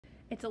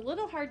It's a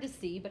little hard to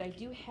see, but I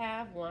do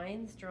have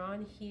lines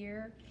drawn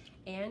here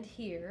and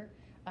here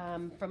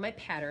from my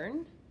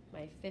pattern,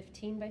 my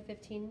 15 by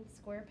 15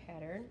 square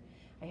pattern.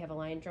 I have a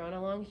line drawn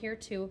along here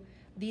too.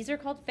 These are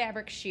called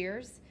fabric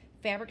shears.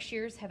 Fabric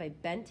shears have a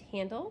bent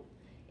handle,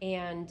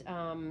 and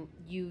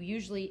you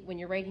usually, when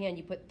you're right hand,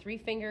 you put 3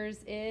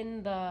 fingers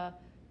in the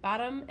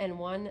bottom and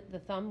the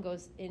thumb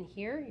goes in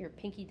here. Your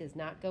pinky does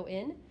not go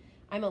in.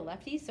 I'm a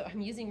lefty, so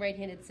I'm using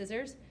right-handed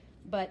scissors,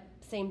 but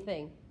same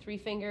thing, 3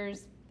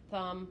 fingers,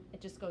 thumb, it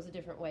just goes a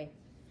different way.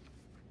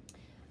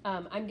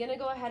 I'm gonna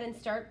go ahead and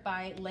start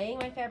by laying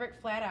my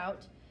fabric flat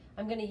out.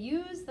 I'm gonna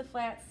use the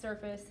flat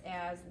surface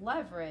as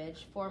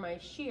leverage for my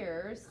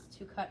shears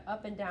to cut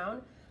up and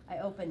down. I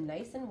open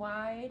nice and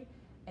wide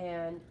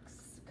and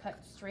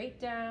cut straight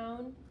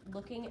down,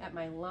 looking at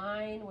my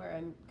line where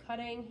I'm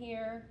cutting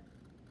here,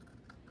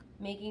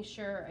 making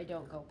sure I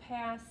don't go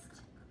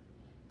past.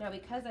 Now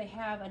because I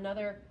have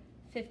another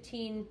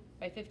 15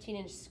 by 15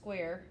 inch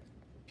square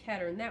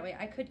pattern that way,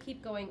 I could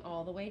keep going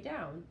all the way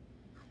down.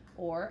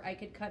 Or I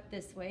could cut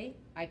this way.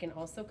 I can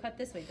also cut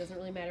this way. It doesn't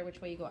really matter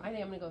which way you go. I think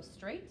I'm gonna go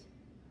straight.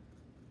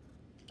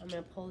 I'm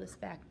gonna pull this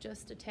back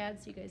just a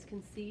tad so you guys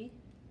can see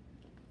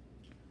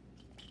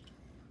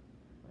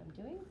what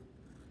I'm doing.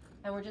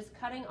 And we're just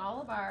cutting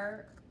all of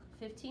our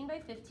 15 by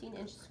 15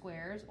 inch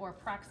squares, or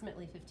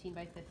approximately 15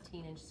 by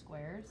 15 inch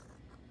squares,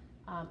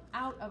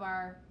 out of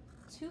our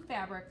 2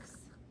 fabrics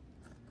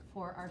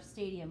for our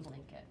stadium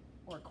blanket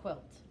or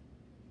quilt.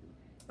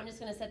 I'm just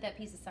gonna set that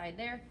piece aside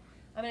there.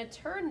 I'm gonna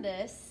turn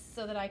this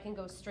so that I can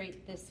go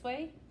straight this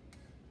way.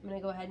 I'm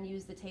gonna go ahead and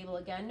use the table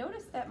again.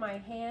 Notice that my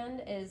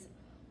hand is,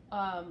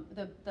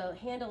 the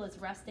handle is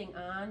resting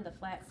on the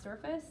flat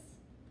surface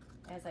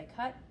as I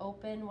cut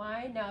open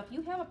wide. Now, if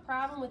you have a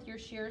problem with your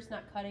shears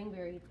not cutting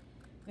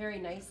very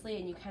nicely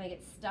and you kind of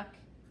get stuck,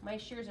 my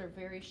shears are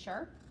very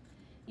sharp,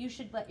 you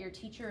should let your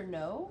teacher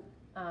know.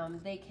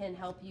 They can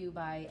help you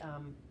by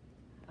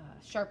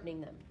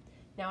sharpening them.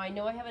 Now I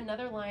know I have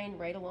another line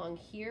right along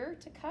here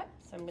to cut,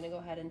 so I'm going to go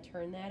ahead and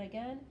turn that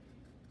again.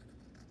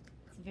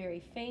 It's very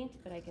faint,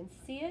 but I can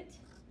see it.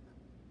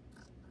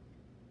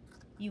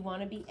 You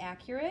want to be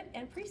accurate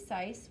and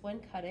precise when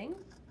cutting,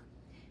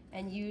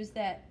 and use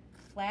that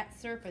flat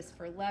surface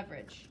for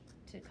leverage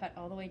to cut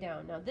all the way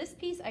down. Now this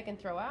piece I can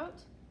throw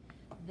out.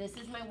 This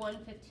is my 1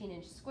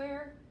 15-inch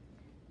square.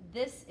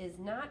 This is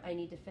not. I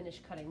need to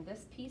finish cutting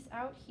this piece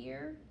out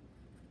here.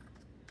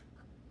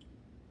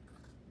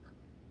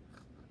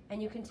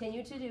 And you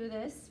continue to do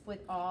this with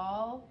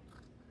all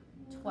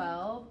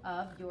 12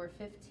 of your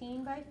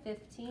 15 by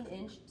 15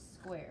 inch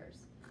squares.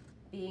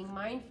 Being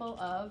mindful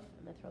of,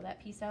 I'm gonna throw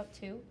that piece out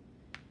too,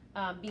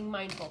 being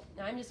mindful.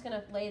 Now I'm just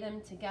gonna lay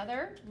them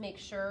together, make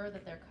sure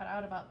that they're cut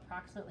out about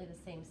approximately the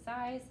same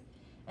size.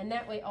 And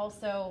that way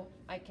also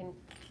I can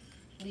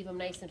leave them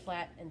nice and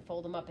flat and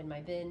fold them up in my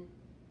bin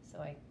so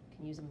I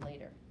can use them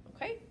later,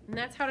 okay? And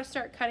that's how to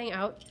start cutting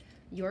out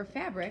your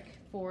fabric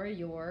for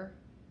your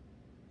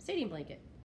stadium blanket.